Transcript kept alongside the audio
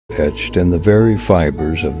etched in the very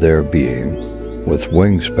fibers of their being. With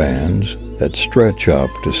wingspans that stretch up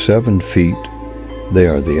to 7 feet, they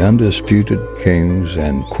are the undisputed kings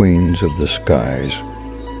and queens of the skies.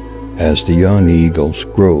 As the young eagles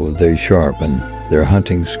grow, they sharpen their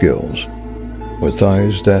hunting skills. With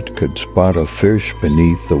eyes that could spot a fish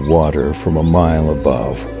beneath the water from a mile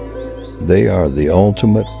above, they are the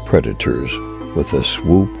ultimate predators with a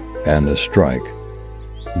swoop and a strike.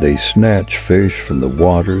 They snatch fish from the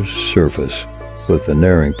water's surface with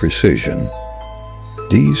unerring precision.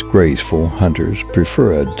 These graceful hunters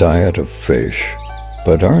prefer a diet of fish,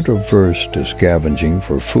 but aren't averse to scavenging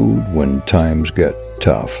for food when times get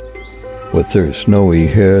tough. With their snowy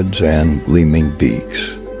heads and gleaming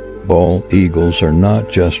beaks, bald eagles are not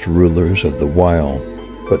just rulers of the wild,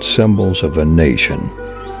 but symbols of a nation,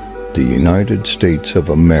 the United States of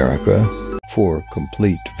America. For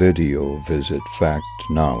complete video, visit Fact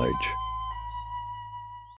Knowledge.